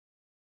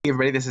Hey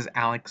everybody, this is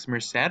Alex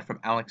Merced from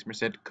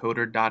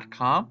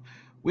alexmercedcoder.com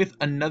with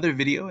another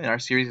video in our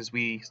series as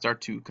we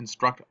start to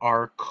construct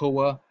our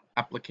Koa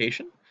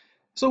application.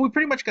 So we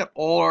pretty much got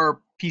all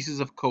our pieces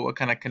of Koa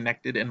kind of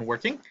connected and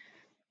working.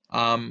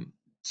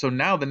 So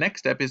now the next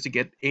step is to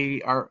get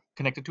our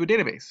connected to a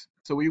database.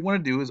 So what you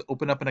want to do is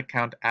open up an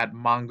account at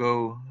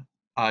Mongo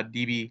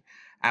DB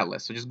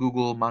Atlas. So just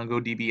Google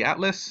MongoDB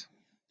Atlas,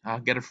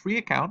 get a free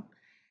account,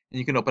 and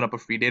you can open up a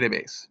free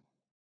database.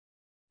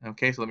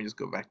 Okay, so let me just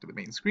go back to the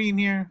main screen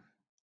here.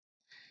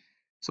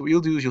 So what you'll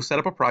do is you'll set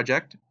up a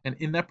project, and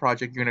in that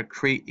project, you're going to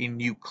create a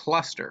new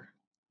cluster,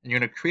 and you're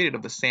going to create it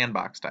of the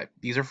sandbox type.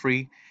 These are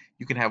free.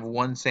 You can have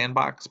one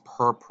sandbox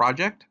per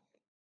project.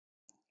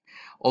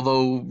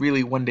 Although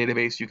really one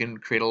database, you can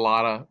create a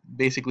lot of,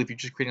 basically if you're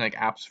just creating like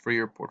apps for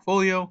your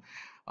portfolio,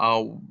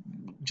 uh,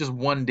 just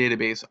one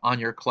database on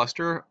your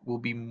cluster will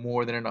be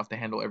more than enough to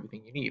handle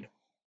everything you need.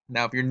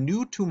 Now, if you're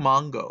new to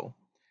Mongo,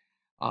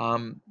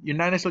 you're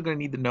not necessarily going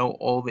to need to know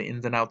all the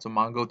ins and outs of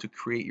Mongo to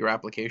create your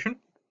application.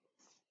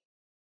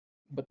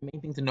 But the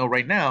main thing to know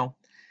right now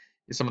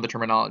is some of the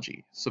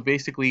terminology. So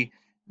basically,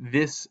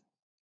 this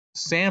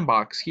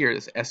sandbox here,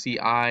 this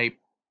SEI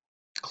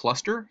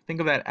cluster, think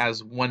of that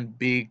as one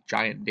big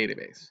giant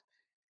database.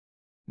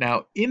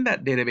 Now, in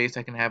that database,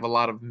 I can have a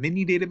lot of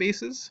mini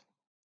databases,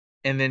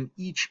 and then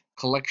each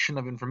collection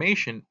of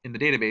information in the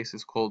database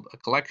is called a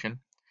collection.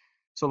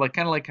 So like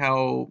kind of like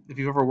how if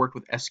you've ever worked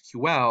with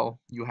SQL,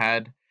 you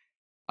had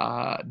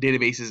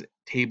databases,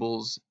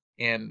 tables,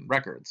 and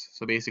records.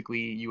 So basically,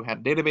 you had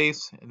a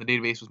database, and the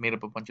database was made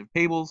up of a bunch of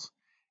tables,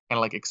 kind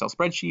of like Excel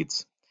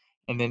spreadsheets,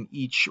 and then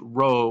each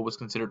row was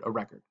considered a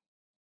record.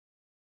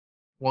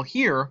 Well,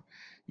 here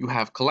you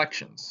have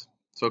collections.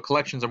 So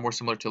collections are more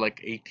similar to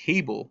like a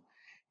table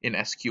in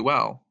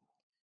SQL,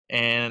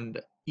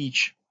 and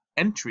each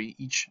entry,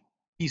 each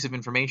piece of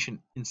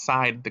information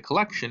inside the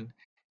collection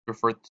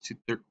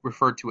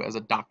referred to as a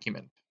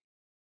document.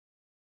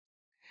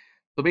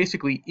 So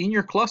basically, in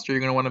your cluster, you're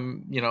going to want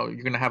to,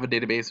 you're going to have a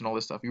database and all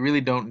this stuff. You really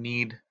don't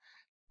need to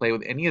play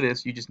with any of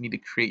this. You just need to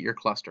create your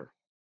cluster.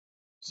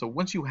 So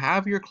once you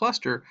have your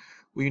cluster,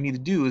 what you need to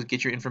do is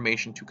get your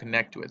information to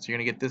connect to it. So you're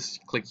going to get this,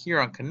 click here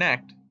on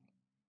connect.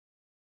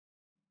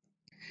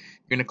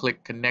 You're going to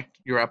click connect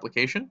your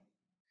application.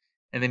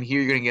 And then here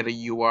you're going to get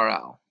a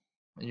URL.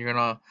 And you're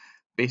going to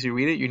basically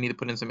read it. You need to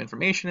put in some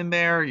information in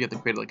there. You have to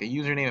create like a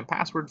username and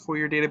password for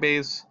your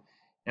database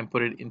and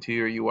put it into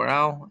your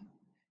URL.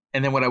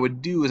 And then what I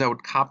would do is I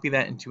would copy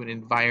that into an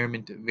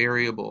environment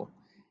variable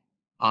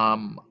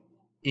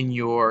in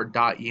your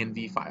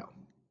 .env file,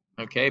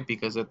 okay?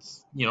 Because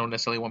it's, you don't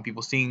necessarily want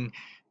people seeing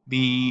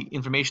the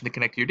information to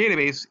connect to your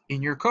database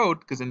in your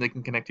code, because then they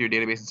can connect to your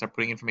database and start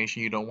putting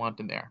information you don't want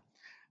in there.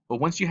 But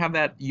once you have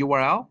that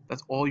URL,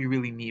 that's all you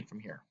really need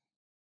from here.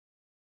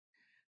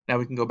 Now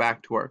we can go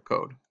back to our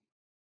code.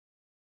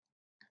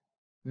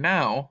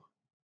 Now,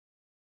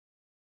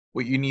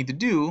 what you need to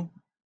do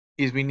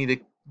is we need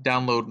to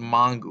download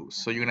Mongoose.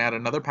 So you're going to add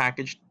another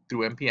package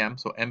through npm.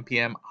 So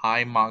npm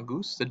I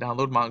mongoose to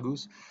download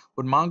Mongoose.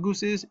 What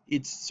Mongoose is,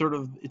 it's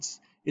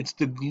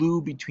the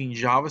glue between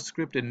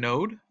JavaScript and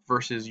Node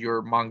versus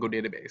your Mongo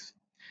database.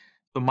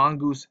 So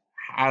Mongoose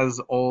has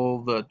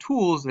all the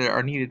tools that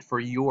are needed for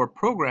your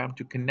program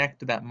to connect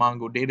to that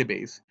Mongo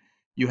database.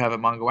 You have a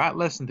Mongo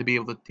Atlas, and to be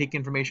able to take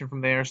information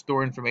from there,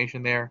 store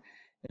information there,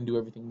 and do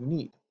everything you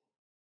need.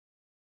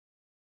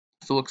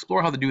 So we'll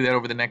explore how to do that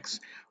over the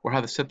next, or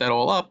how to set that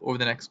all up over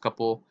the next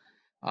couple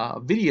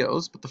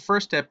videos. But the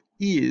first step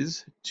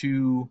is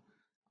to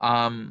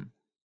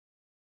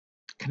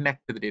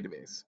connect to the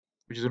database,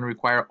 which is going to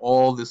require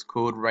all this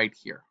code right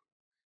here.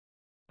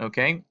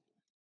 Okay.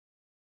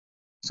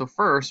 So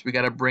first we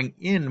got to bring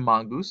in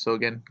Mongoose. So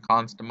again,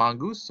 const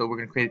Mongoose. So we're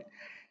going to create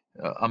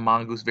a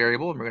Mongoose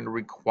variable, and we're going to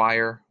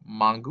require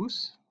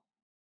Mongoose.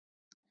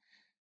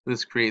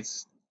 This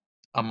creates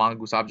a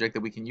Mongoose object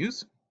that we can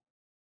use.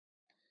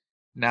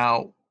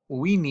 Now, what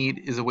we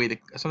need is a way to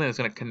something that's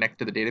going to connect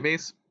to the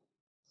database.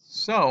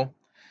 So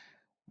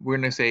we're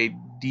going to say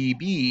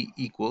db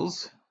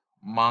equals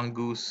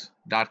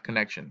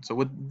mongoose.connection. So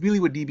what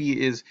db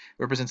is,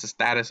 represents the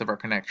status of our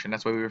connection.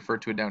 That's why we refer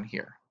to it down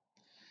here.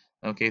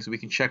 Okay, so we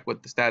can check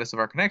what the status of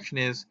our connection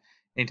is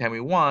anytime we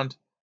want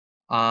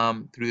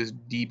through this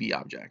db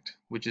object,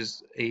 which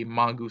is a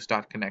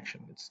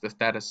mongoose.connection. It's the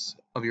status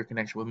of your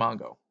connection with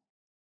Mongo.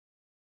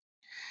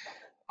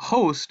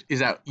 Host is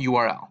that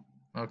URL.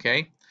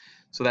 Okay,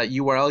 so that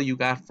URL you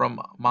got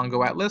from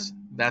Mongo Atlas,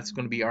 that's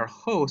going to be our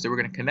host that we're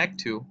going to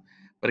connect to.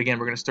 But again,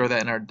 we're going to store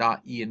that in our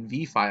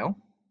 .env file.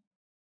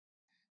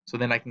 So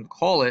then I can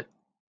call it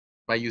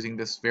by using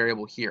this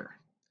variable here.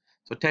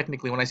 So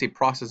technically, when I say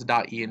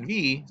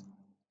process.env,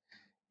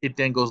 it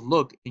then goes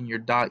look in your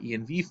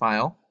 .env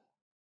file,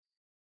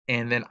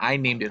 and then I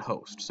named it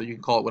host. So you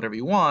can call it whatever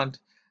you want,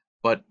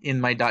 but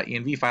in my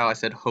 .env file, I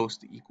said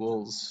host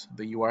equals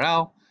the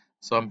URL.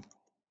 So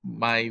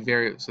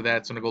so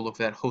that's going to go look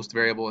for that host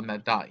variable in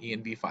that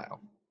 .env file,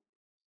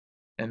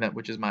 and that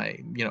which is my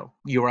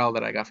URL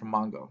that I got from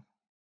Mongo.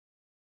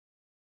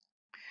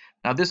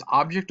 Now this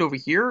object over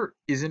here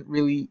isn't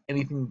really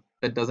anything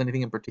that does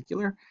anything in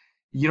particular.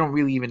 You don't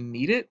really even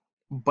need it,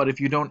 but if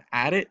you don't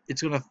add it,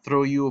 it's gonna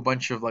throw you a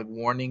bunch of like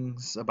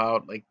warnings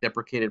about like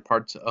deprecated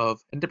parts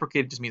of, and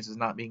deprecated just means it's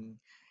not being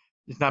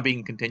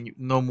continued,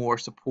 no more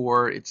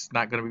support, it's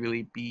not gonna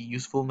really be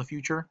useful in the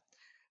future,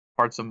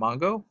 parts of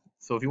Mongo.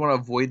 So if you want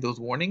to avoid those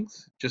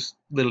warnings, just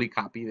literally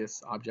copy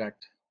this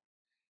object.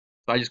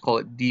 So I just call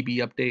it DB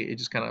update. It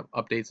just kind of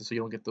updates it so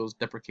you don't get those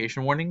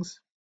deprecation warnings.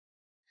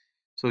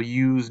 So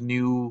use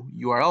new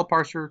URL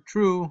parser,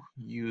 true.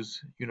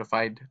 Use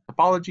unified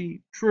topology,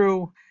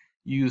 true.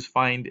 Use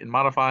find and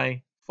modify,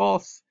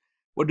 false.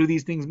 What do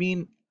these things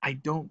mean? I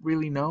don't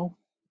really know,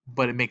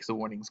 but it makes the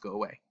warnings go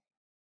away.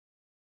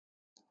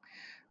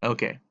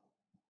 Okay,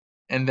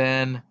 and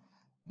then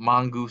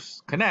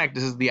Mongoose Connect.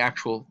 This is the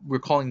actual, we're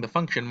calling the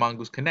function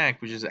Mongoose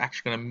Connect, which is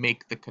actually going to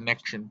make the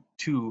connection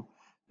to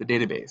the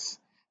database.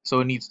 So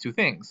it needs two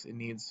things. It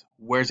needs,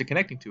 where's it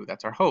connecting to?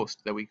 That's our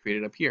host that we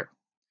created up here.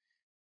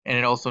 And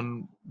it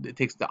also, it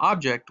takes the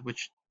object,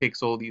 which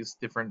takes all these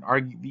different,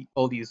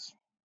 all these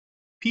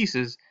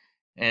pieces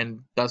and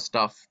does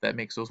stuff that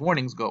makes those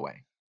warnings go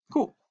away.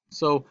 Cool.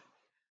 So,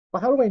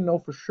 but how do I know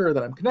for sure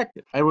that I'm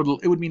connected? It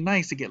would be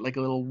nice to get like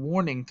a little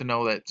warning to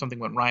know that something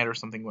went right or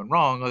something went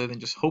wrong, other than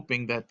just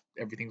hoping that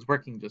everything's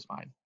working just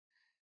fine.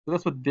 So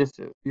that's what this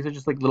is. These are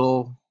just like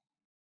little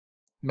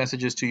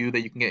messages to you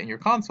that you can get in your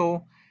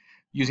console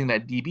using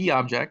that DB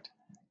object,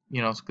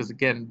 you know, because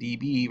again,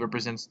 DB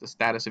represents the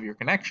status of your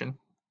connection.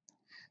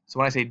 So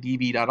when I say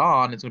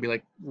db.on, it's going to be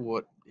like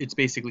what it's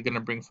basically going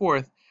to bring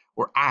forth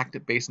or act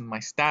based on my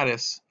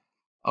status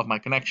of my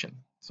connection.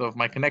 So if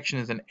my connection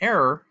is an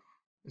error,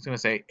 it's going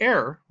to say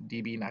error,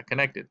 db not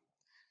connected.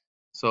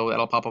 So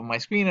that'll pop up on my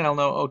screen and I'll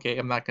know, okay,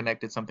 I'm not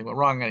connected, something went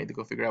wrong, I need to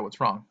go figure out what's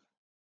wrong.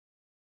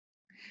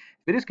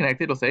 If it is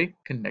connected, it'll say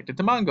connected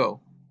to Mongo.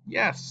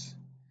 Yes.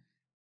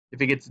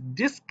 If it gets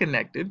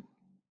disconnected,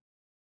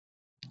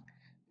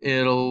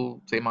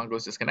 it'll say Mongo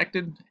is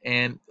disconnected.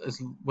 And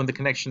when the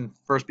connection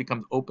first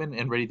becomes open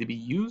and ready to be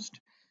used,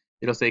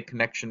 it'll say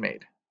connection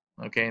made.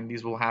 Okay, and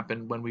these will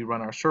happen when we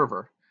run our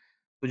server.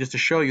 So just to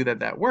show you that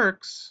that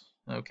works,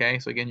 okay,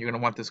 so again, you're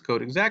going to want this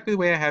code exactly the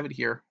way I have it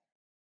here.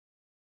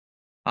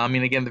 I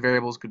mean, again, the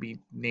variables could be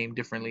named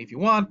differently if you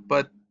want,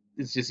 but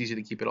it's just easy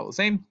to keep it all the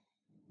same.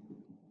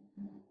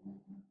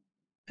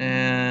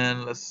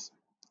 And let's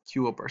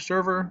queue up our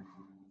server.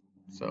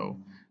 So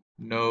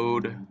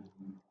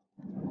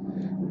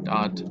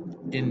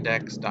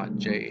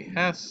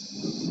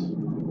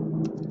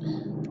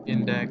node.index.js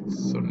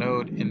index, so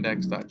node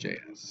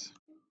index.js.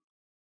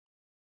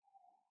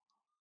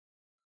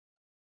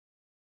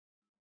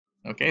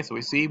 Okay, so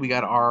we see we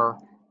got our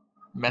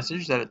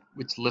message that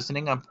it's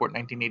listening on port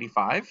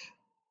 1985.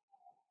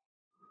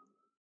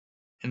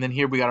 And then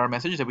here we got our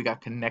message that we got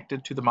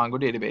connected to the Mongo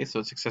database, so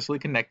it's successfully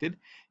connected,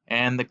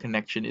 and the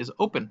connection is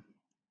open.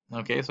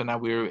 Okay, so now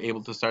we're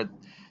able to start,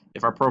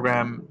 if our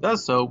program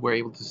does so, we're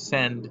able to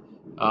send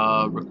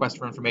requests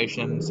for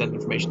information, send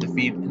information to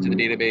feed into the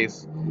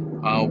database.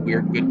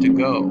 We're good to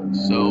go.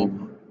 So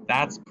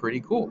that's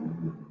pretty cool.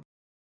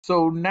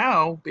 So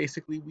now,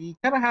 basically, we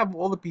kind of have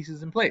all the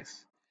pieces in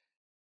place.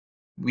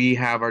 We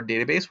have our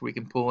database where we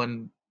can pull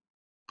and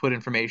put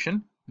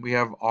information. We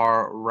have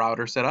our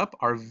router set up,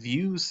 our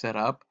views set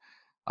up,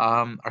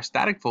 our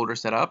static folder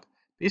set up.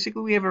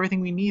 Basically, we have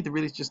everything we need to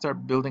really just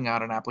start building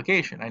out an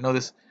application. I know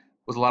this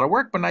was a lot of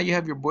work, but now you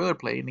have your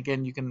boilerplate. And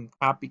again, you can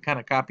kind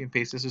of copy and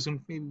paste this. There's going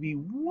to maybe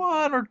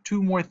one or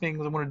two more things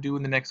I want to do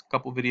in the next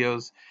couple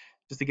videos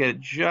just to get it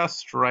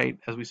just right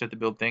as we start to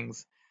build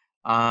things.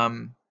 We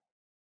are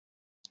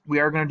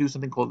going to do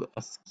something called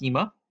a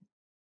schema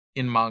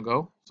in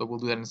Mongo. So we'll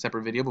do that in a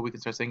separate video, but we can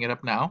start setting it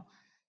up now.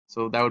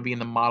 So that would be in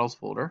the models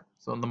folder.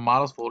 So in the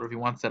models folder, if you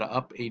want to set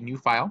up a new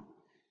file,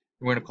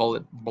 we're going to call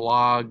it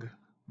blog.js.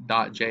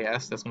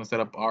 That's going to set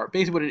up our,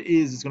 basically what it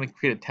is, it's going to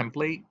create a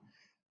template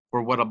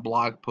for what a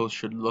blog post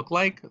should look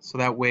like. So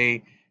that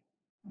way,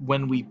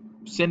 when we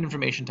send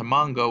information to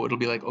Mongo, it'll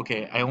be like,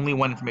 okay, I only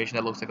want information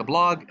that looks like a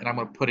blog, and I'm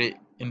going to put it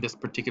in this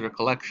particular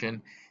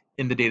collection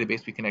in the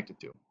database we connected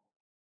to.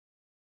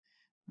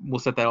 We'll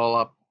set that all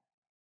up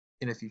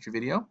in a future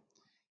video.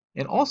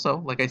 And also,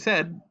 like I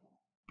said,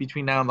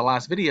 between now and the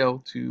last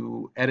video,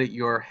 to edit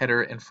your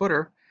header and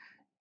footer,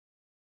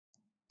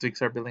 to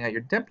start building out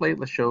your template,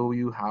 let's show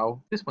you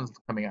how this one's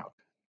coming out.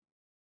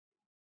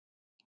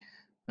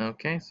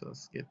 Okay, so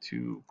let's get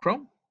to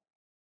Chrome.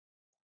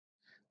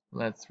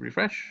 Let's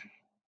refresh.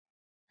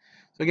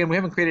 So again, we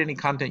haven't created any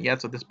content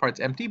yet, so this part's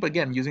empty, but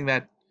again, using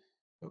that,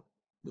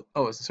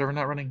 oh, is the server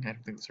not running? I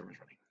don't think the server's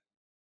running.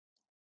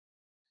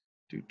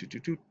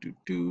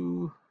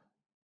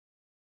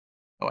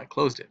 Oh, I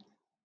closed it.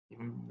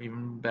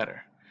 Even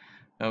better.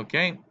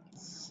 Okay,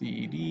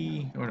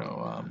 CD, or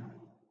no,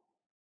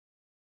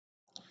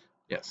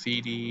 yeah,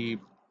 CD,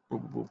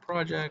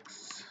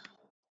 projects,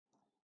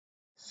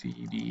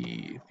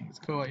 CD, I think it's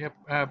Koa, yep,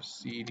 app,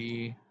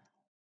 CD,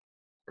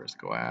 first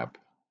Koa app,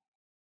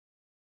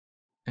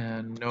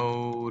 and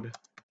node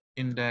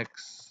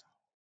index.js,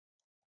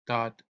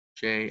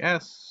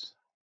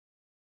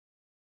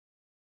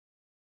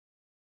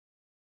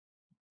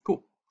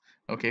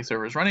 Okay,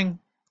 server's running.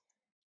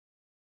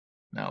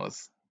 Now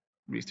let's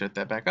restart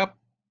that back up.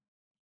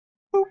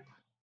 Boop.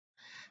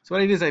 So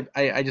what I did is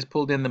I just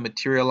pulled in the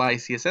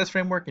materialize CSS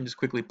framework and just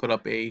quickly put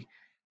up a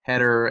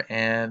header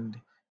and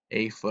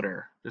a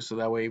footer, just so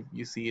that way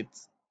you see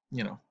it's,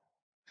 you know,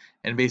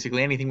 and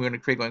basically anything we're going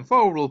to create going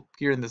forward will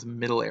appear in this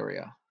middle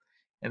area.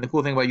 And the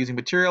cool thing about using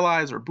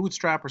materialize or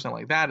bootstrap or something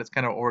like that, it's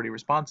kind of already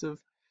responsive.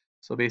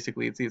 So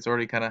basically it's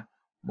already kind of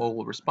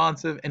mobile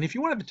responsive. And if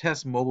you wanted to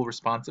test mobile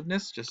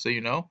responsiveness, just so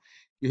you know,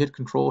 you hit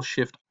Control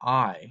Shift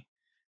I.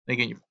 And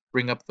again, you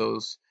bring up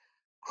those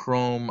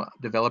Chrome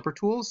developer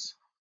tools.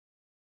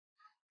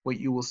 What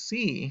you will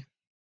see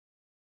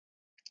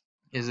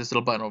is this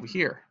little button over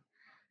here.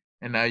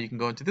 And now you can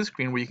go into this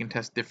screen where you can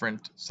test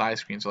different size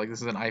screens. So like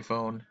this is an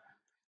iPhone,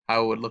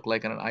 how it would look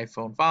like on an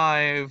iPhone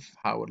 5,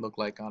 how it would look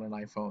like on an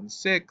iPhone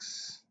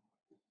 6,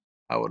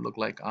 how it would look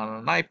like on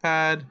an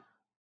iPad.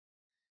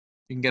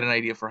 You can get an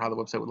idea for how the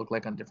website would look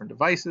like on different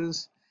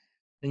devices.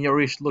 And you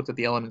already looked at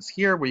the elements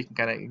here where you can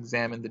kind of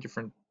examine the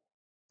different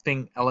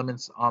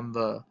elements on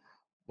the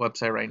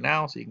website right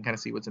now. So you can kind of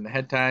see what's in the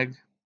head tag.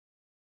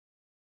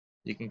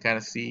 You can kind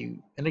of see,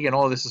 and again,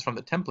 all of this is from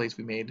the templates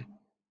we made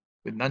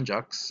with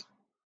Nunjux.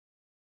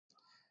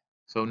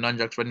 So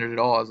Nunjux rendered it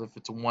all as if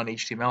it's a one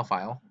HTML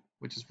file,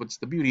 which is what's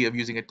the beauty of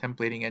using a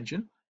templating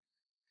engine.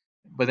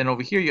 But then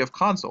over here you have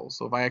console.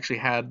 So if I actually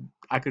had,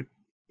 I could,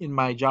 in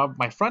my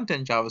front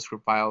end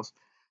JavaScript files,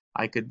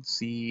 I could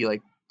see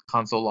like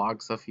console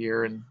log stuff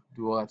here and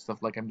do all that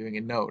stuff like I'm doing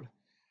in Node.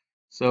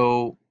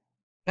 So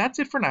that's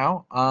it for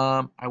now.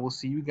 I will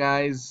see you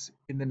guys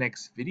in the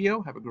next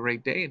video. Have a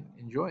great day and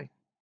enjoy.